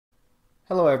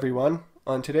Hello everyone.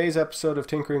 On today's episode of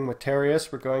Tinkering with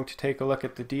Terrius, we're going to take a look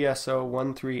at the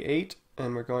DSO138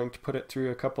 and we're going to put it through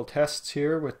a couple tests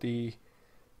here with the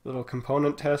little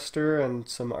component tester and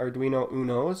some Arduino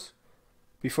Unos.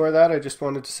 Before that, I just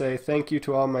wanted to say thank you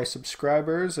to all my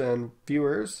subscribers and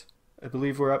viewers. I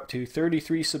believe we're up to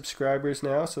 33 subscribers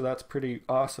now, so that's pretty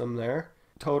awesome there.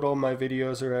 Total, my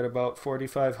videos are at about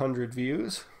 4,500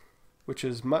 views, which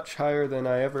is much higher than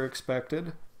I ever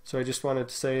expected. So I just wanted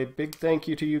to say a big thank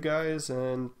you to you guys,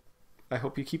 and I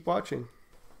hope you keep watching.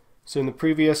 So in the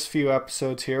previous few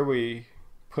episodes here, we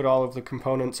put all of the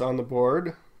components on the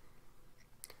board.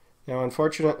 Now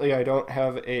unfortunately I don't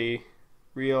have a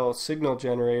real signal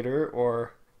generator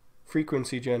or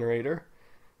frequency generator.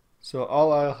 So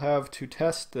all I'll have to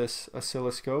test this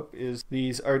oscilloscope is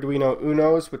these Arduino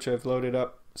Unos, which I've loaded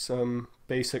up some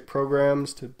basic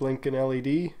programs to blink an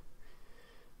LED.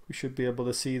 We should be able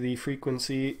to see the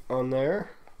frequency on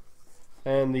there,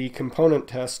 and the component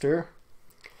tester.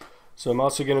 So I'm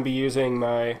also going to be using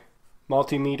my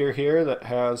multimeter here that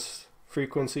has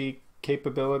frequency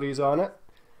capabilities on it.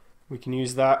 We can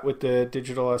use that with the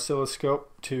digital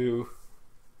oscilloscope to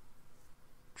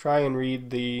try and read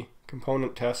the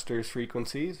component tester's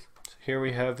frequencies. So here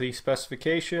we have the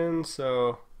specifications.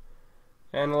 So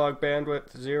analog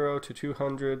bandwidth 0 to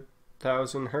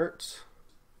 200,000 Hertz.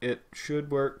 It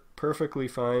should work perfectly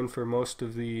fine for most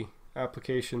of the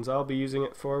applications I'll be using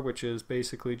it for, which is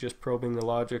basically just probing the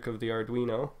logic of the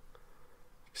Arduino,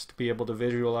 just to be able to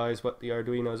visualize what the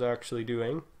Arduino is actually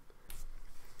doing.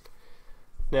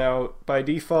 Now, by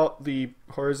default, the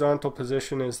horizontal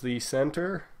position is the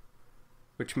center,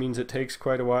 which means it takes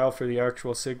quite a while for the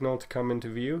actual signal to come into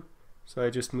view. So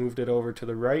I just moved it over to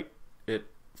the right. It,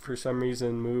 for some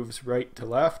reason, moves right to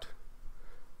left.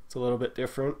 It's a little bit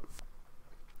different.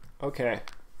 Okay,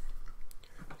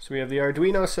 so we have the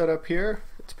Arduino set up here.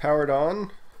 It's powered on.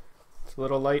 This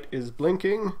little light is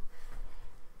blinking.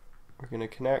 We're going to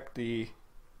connect the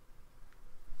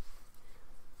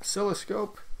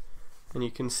oscilloscope, and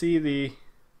you can see the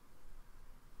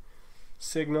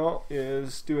signal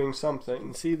is doing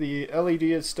something. See, the LED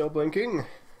is still blinking,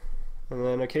 and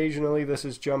then occasionally this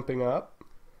is jumping up.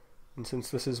 And since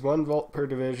this is 1 volt per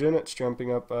division, it's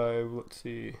jumping up by, let's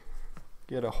see,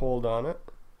 get a hold on it.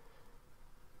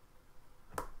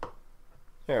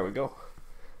 There we go.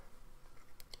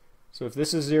 So if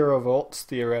this is 0 volts,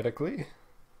 theoretically,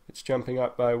 it's jumping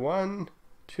up by 1,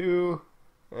 2,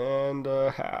 and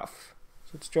a half.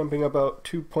 So it's jumping about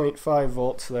 2.5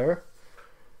 volts there.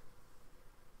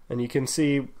 And you can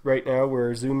see right now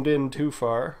we're zoomed in too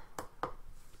far.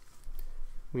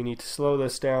 We need to slow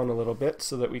this down a little bit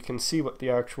so that we can see what the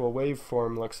actual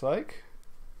waveform looks like.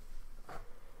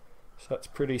 So that's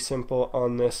pretty simple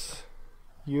on this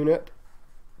unit.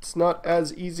 It's not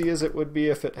as easy as it would be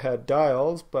if it had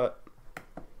dials, but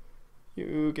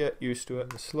you get used to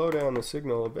it. Slow down the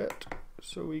signal a bit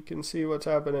so we can see what's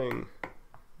happening.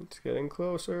 It's getting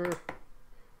closer.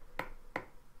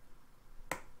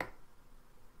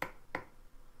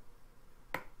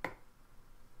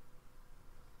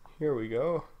 Here we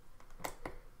go.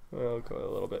 I'll go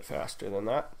a little bit faster than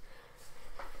that.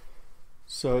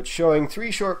 So it's showing 3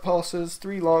 short pulses,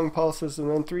 3 long pulses, and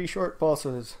then 3 short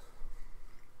pulses.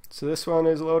 So this one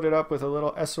is loaded up with a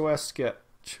little SOS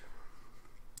sketch.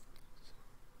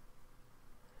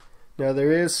 Now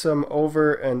there is some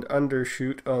over and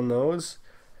undershoot on those.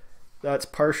 That's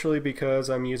partially because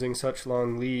I'm using such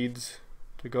long leads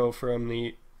to go from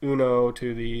the Uno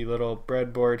to the little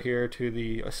breadboard here to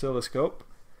the oscilloscope.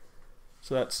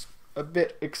 So that's a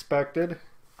bit expected.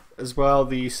 As well,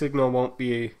 the signal won't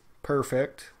be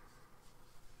perfect.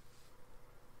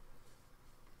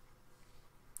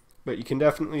 But you can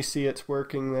definitely see it's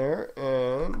working there,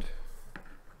 and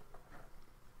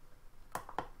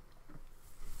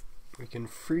we can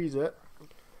freeze it.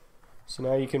 So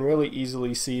now you can really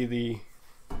easily see the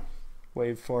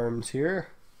waveforms here.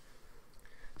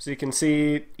 So you can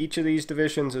see each of these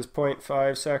divisions is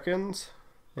 0.5 seconds,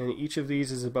 and each of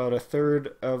these is about 1/3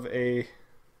 of a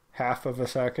half of a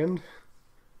second,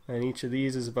 and each of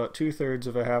these is about 2/3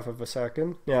 of a half of a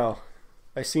second. Now,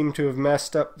 I seem to have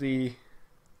messed up the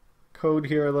code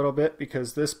here a little bit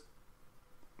because this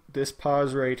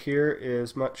pause right here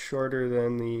is much shorter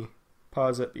than the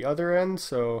pause at the other end,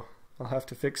 so I'll have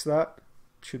to fix that.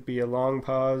 It should be a long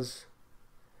pause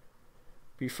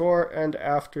before and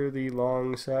after the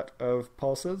long set of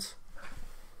pulses.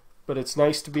 But it's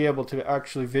nice to be able to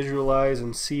actually visualize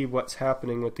and see what's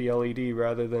happening with the LED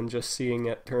rather than just seeing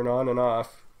it turn on and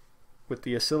off. With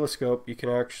the oscilloscope, you can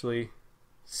actually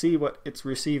see what it's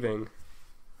receiving.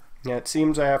 Yeah, it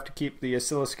seems I have to keep the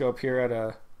oscilloscope here at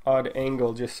a odd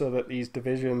angle just so that these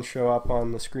divisions show up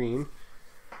on the screen.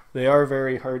 They are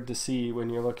very hard to see when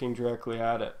you're looking directly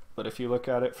at it, but if you look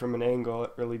at it from an angle,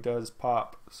 it really does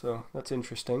pop. So that's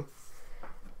interesting.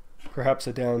 Perhaps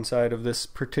a downside of this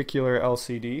particular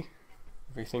LCD.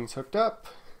 Everything's hooked up.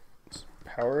 Let's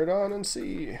power it on and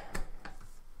see.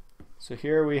 So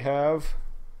here we have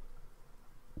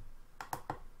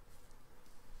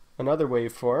another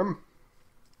waveform.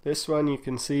 This one you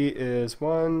can see is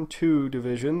 1, 2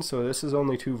 divisions, so this is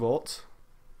only 2 volts,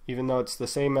 even though it's the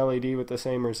same LED with the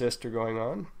same resistor going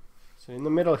on. So in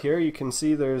the middle here you can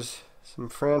see there's some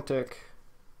frantic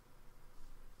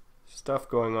stuff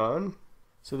going on.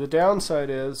 So the downside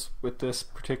is, with this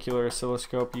particular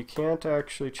oscilloscope, you can't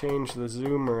actually change the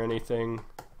zoom or anything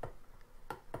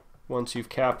once you've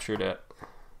captured it,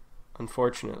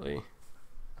 unfortunately.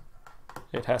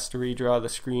 It has to redraw the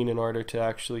screen in order to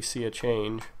actually see a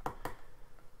change.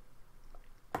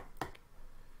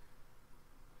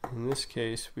 In this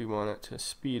case, we want it to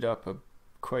speed up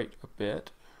quite a bit.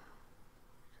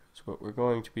 So what we're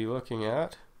going to be looking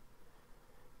at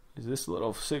is this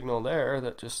little signal there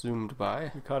that just zoomed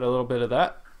by. We caught a little bit of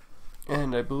that,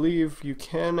 and I believe you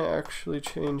can actually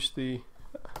change the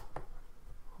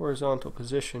horizontal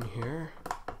position here.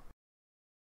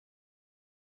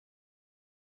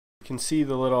 You can see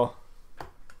the little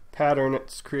pattern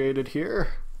it's created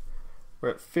here.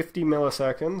 We're at 50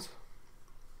 milliseconds,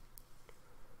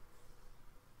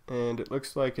 and it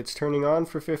looks like it's turning on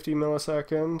for 50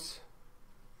 milliseconds,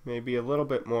 maybe a little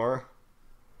bit more.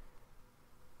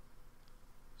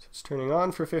 So it's turning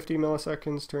on for 50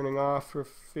 milliseconds, turning off for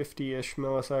 50-ish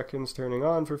milliseconds, turning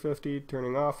on for 50,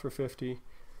 turning off for 50,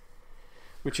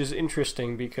 which is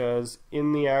interesting because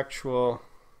in the actual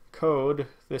code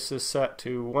this is set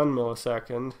to 1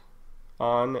 millisecond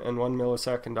on and 1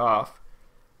 millisecond off.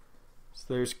 So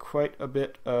there's quite a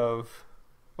bit of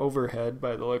overhead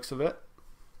by the looks of it.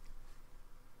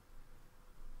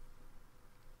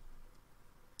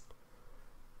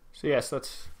 So yes,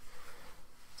 it's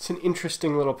an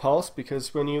interesting little pulse,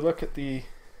 because when you look at the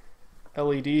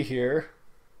LED here,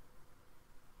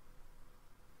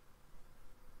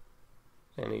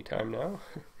 anytime now,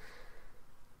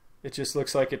 it just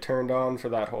looks like it turned on for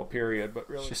that whole period, but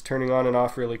really it's just turning on and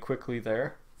off really quickly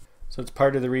there. So it's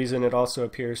part of the reason it also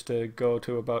appears to go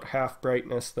to about half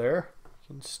brightness there.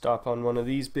 You can stop on one of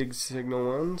these big signal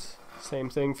ones. Same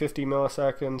thing, 50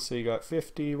 milliseconds, so you got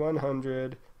 50,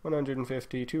 100,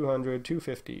 150, 200,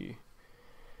 250.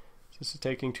 So this is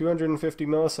taking 250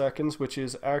 milliseconds, which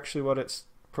is actually what it's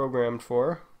programmed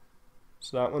for.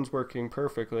 So that one's working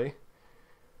perfectly.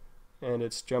 And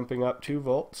it's jumping up 2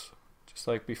 volts, just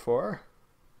like before.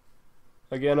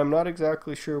 Again, I'm not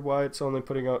exactly sure why it's only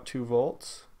putting out 2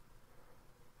 volts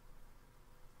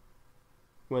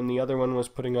when the other one was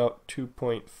putting out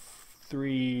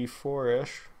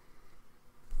 2.34-ish.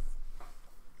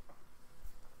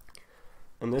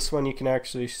 And this one you can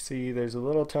actually see there's a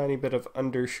little tiny bit of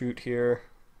undershoot here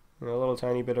and a little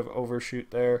tiny bit of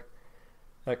overshoot there.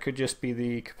 That could just be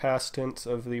the capacitance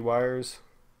of the wires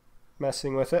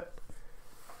messing with it.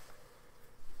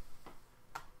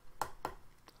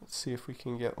 Let's see if we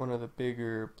can get one of the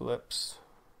bigger blips.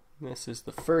 This is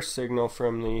the first signal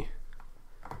from the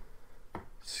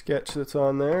sketch that's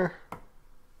on there.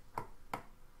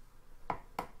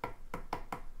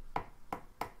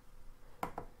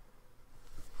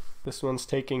 This one's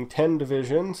taking 10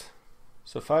 divisions,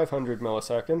 so 500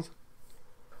 milliseconds.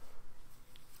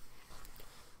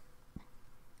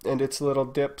 And its little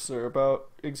dips are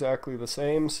about exactly the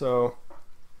same, so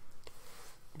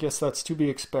I guess that's to be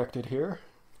expected here.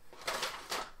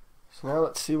 So now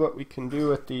let's see what we can do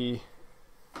with the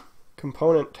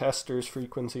component tester's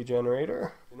frequency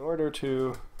generator. In order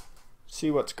to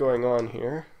see what's going on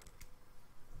here,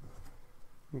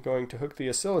 I'm going to hook the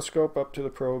oscilloscope up to the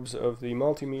probes of the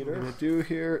multimeter. What I'm going to do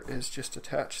here is just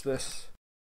attach this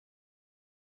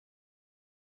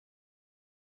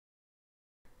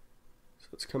so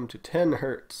let's come to 10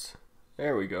 hertz.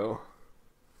 There we go.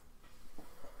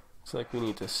 Looks like we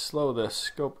need to slow this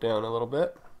scope down a little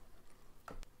bit.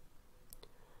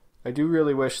 I do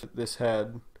really wish that this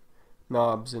had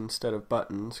knobs instead of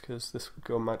buttons, because this would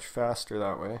go much faster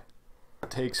that way. It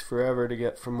takes forever to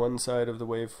get from one side of the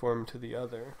waveform to the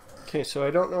other. Okay, so I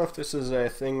don't know if this is a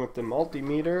thing with the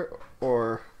multimeter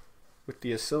or with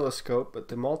the oscilloscope, but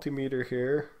the multimeter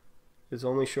here is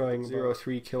only showing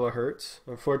 0.3 kilohertz.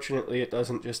 Unfortunately, it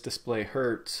doesn't just display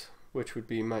hertz, which would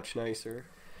be much nicer.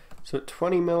 So at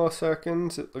 20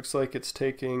 milliseconds, it looks like it's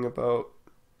taking about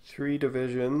 3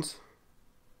 divisions,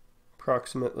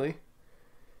 approximately.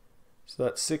 So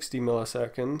that's 60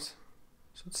 milliseconds.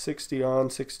 So it's 60 on,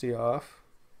 60 off.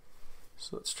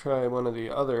 So let's try one of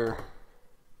the other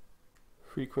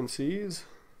frequencies.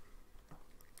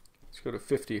 Let's go to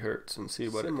 50 Hertz and see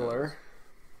what it does.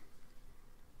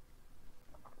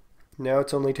 Now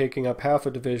it's only taking up half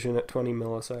a division at 20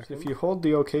 milliseconds. So if you hold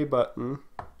the OK button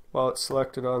while it's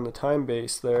selected on the time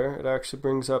base there, it actually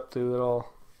brings up the little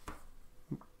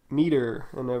meter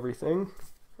and everything.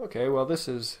 Okay, well this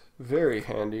is very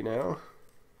handy now.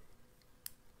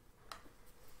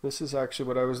 This is actually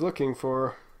what I was looking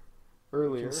for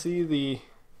earlier. You can see the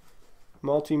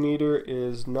multimeter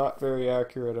is not very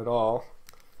accurate at all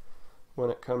when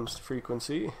it comes to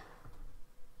frequency,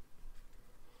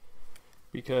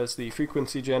 because the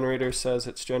frequency generator says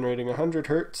it's generating 100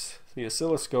 Hertz, the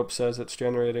oscilloscope says it's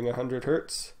generating 100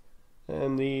 Hertz,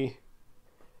 and the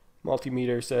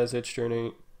multimeter says it's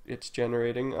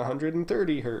generating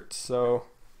 130 Hertz. So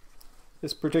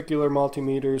this particular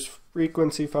multimeter's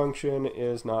frequency function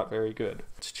is not very good.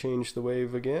 Let's change the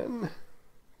wave again.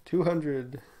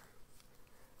 200.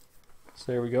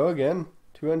 So there we go again.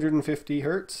 250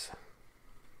 Hertz.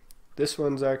 This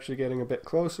one's actually getting a bit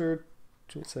closer.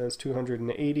 It says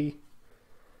 280.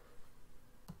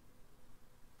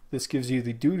 This gives you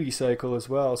the duty cycle as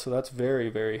well, so that's very,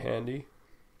 very handy.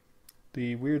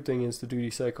 The weird thing is the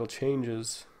duty cycle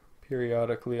changes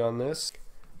periodically on this.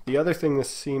 The other thing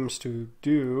this seems to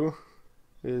do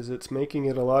is it's making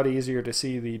it a lot easier to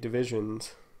see the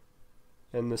divisions,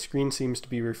 and the screen seems to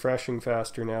be refreshing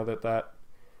faster now that that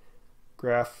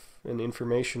graph and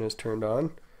information is turned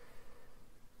on.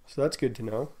 So that's good to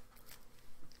know.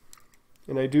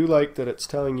 And I do like that it's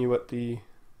telling you what the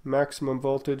maximum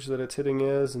voltage that it's hitting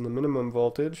is and the minimum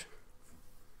voltage.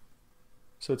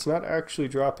 So it's not actually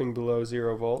dropping below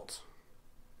 0 volts.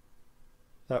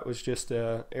 That was just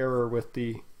an error with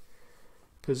the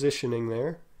positioning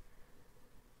there.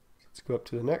 Let's go up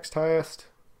to the next highest.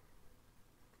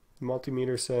 The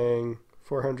multimeter saying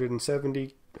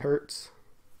 470 Hertz.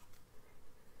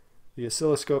 The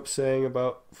oscilloscope saying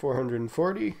about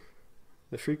 440.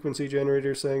 The frequency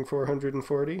generator saying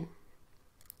 440.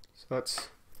 So that's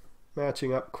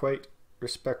matching up quite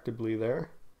respectably there.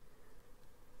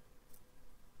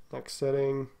 Next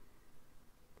setting.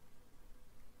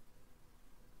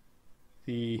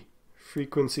 The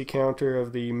frequency counter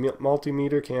of the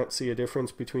multimeter can't see a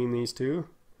difference between these two,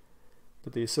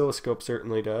 but the oscilloscope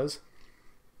certainly does.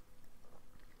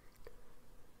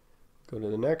 Go to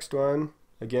the next one.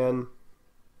 Again,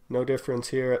 no difference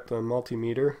here at the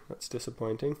multimeter. That's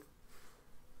disappointing.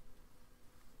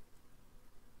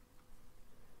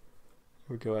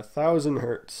 We go 1000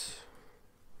 Hertz.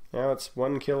 Now it's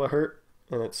 1 kilohertz,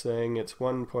 and it's saying it's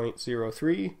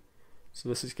 1.03. So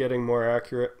this is getting more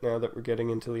accurate now that we're getting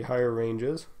into the higher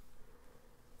ranges.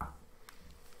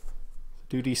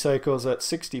 Duty cycle's at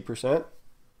 60%,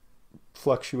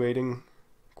 fluctuating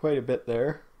quite a bit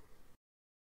there.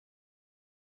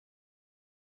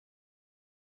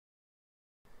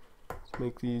 Let's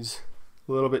make these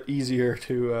a little bit easier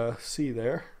to see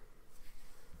there.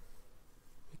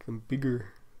 Make them bigger.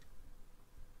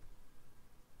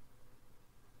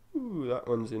 Ooh, that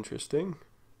one's interesting.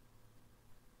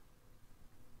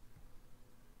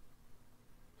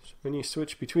 So when you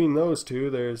switch between those two,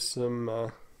 there's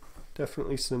some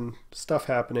definitely some stuff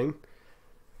happening.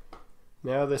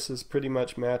 Now this is pretty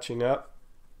much matching up.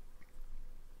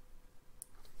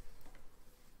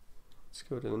 Let's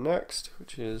go to the next,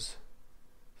 which is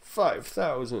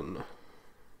 5000.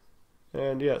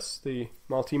 And yes, the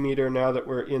multimeter, now that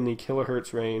we're in the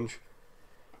kilohertz range,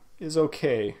 is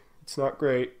okay. It's not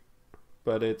great,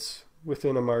 but it's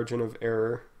within a margin of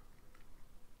error.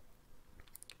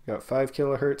 Got 5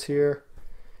 kilohertz here,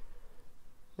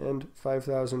 and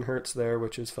 5000 hertz there,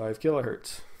 which is 5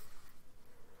 kilohertz.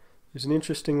 There's an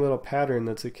interesting little pattern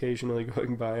that's occasionally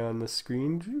going by on the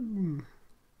screen. Zoom.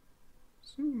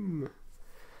 Zoom.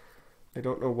 I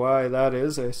don't know why that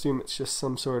is. I assume it's just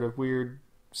some sort of weird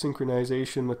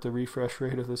synchronization with the refresh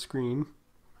rate of the screen.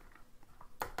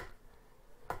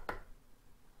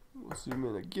 We'll zoom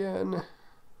in again.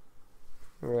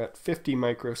 We're at 50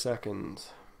 microseconds.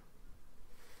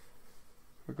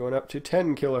 We're going up to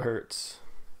 10 kilohertz.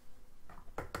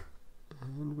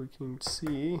 And we can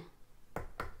see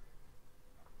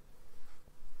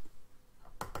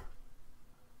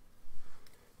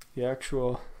the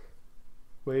actual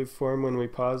waveform when we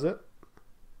pause it.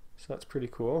 So that's pretty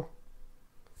cool.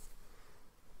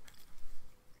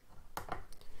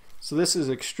 So this is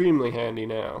extremely handy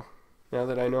now. Now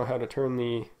that I know how to turn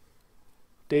the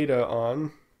data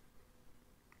on,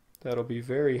 that'll be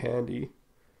very handy.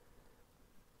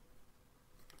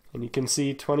 And you can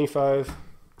see 10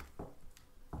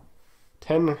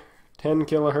 10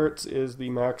 kilohertz is the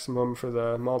maximum for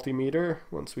the multimeter.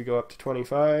 Once we go up to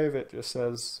 25, it just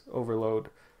says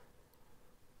overload.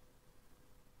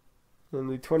 And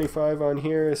the 25 on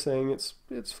here is saying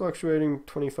it's fluctuating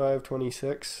 25,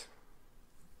 26.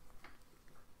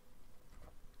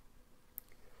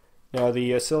 Now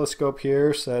the oscilloscope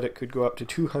here said it could go up to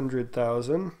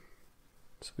 200,000.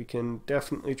 So we can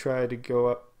definitely try to go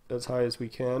up as high as we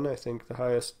can. I think the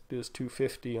highest is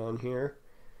 250 on here.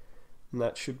 And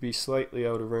that should be slightly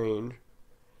out of range.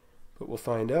 But we'll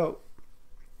find out.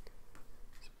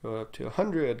 Let's go up to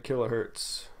 100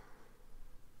 kilohertz.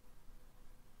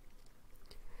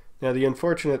 Now the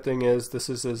unfortunate thing is this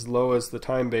is as low as the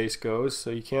time base goes,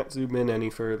 so you can't zoom in any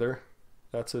further.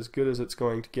 That's as good as it's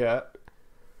going to get.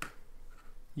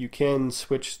 You can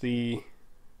switch the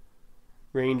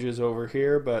ranges over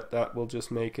here, but that will just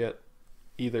make it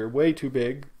either way too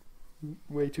big,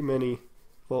 way too many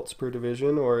volts per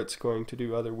division, or it's going to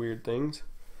do other weird things.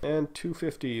 And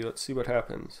 250, let's see what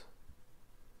happens.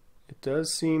 It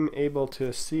does seem able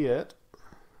to see it.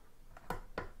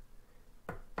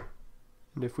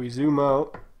 And if we zoom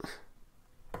out,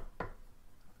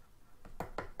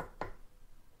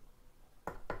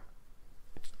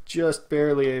 it's just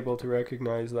barely able to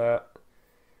recognize that.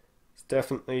 It's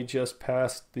definitely just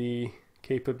past the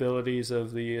capabilities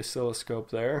of the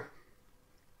oscilloscope there.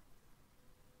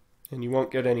 And you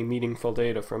won't get any meaningful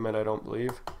data from it, I don't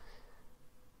believe.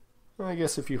 I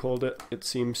guess if you hold it, it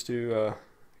seems to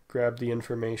grab the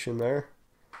information there.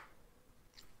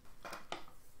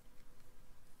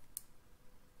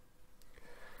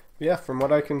 Yeah, from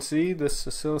what I can see, this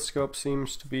oscilloscope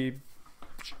seems to be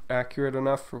accurate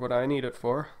enough for what I need it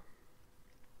for.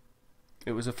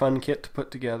 It was a fun kit to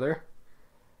put together,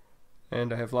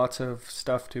 and I have lots of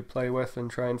stuff to play with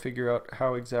and try and figure out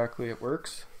how exactly it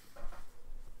works.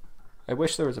 I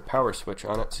wish there was a power switch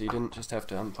on it so you didn't just have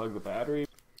to unplug the battery.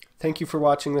 Thank you for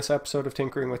watching this episode of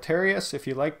Tinkering with Terrius. If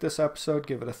you liked this episode,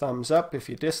 give it a thumbs up. If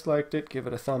you disliked it, give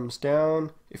it a thumbs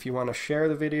down. If you want to share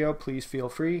the video, please feel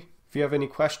free. If you have any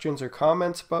questions or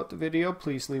comments about the video,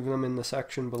 please leave them in the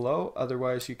section below.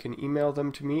 Otherwise, you can email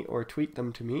them to me or tweet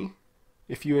them to me.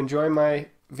 If you enjoy my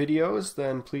videos,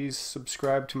 then please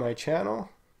subscribe to my channel.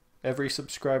 Every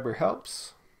subscriber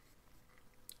helps.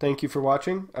 Thank you for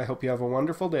watching. I hope you have a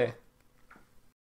wonderful day.